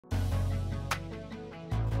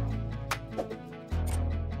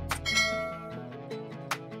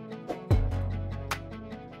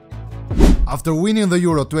After winning the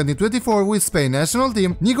Euro 2024 with Spain national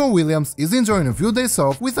team, Nico Williams is enjoying a few days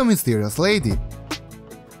off with a mysterious lady.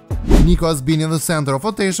 Nico has been in the center of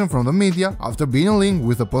attention from the media after being linked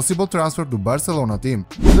with a possible transfer to Barcelona team.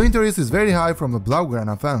 The interest is very high from the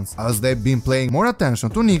Blaugrana fans, as they've been paying more attention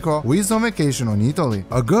to Nico, who is on vacation in Italy.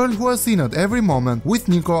 A girl who has seen at every moment with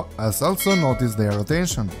Nico has also noticed their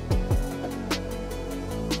attention.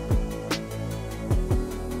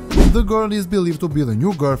 The girl is believed to be the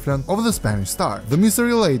new girlfriend of the Spanish star. The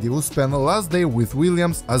mystery lady who spent the last day with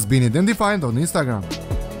Williams has been identified on Instagram.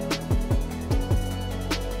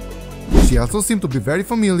 She also seemed to be very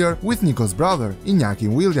familiar with Nico's brother, Iñaki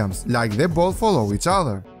Williams, like they both follow each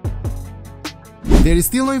other. There is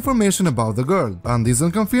still no information about the girl, and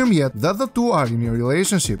isn't confirmed yet that the two are in a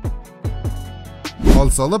relationship.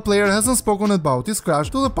 Also, the player hasn't spoken about his crush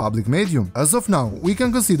to the public medium. As of now, we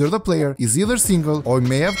can consider the player is either single or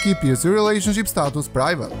may have kept his relationship status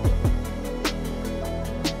private.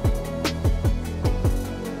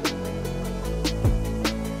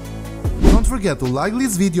 Don't forget to like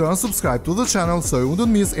this video and subscribe to the channel so you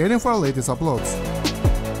wouldn't miss any of our latest uploads.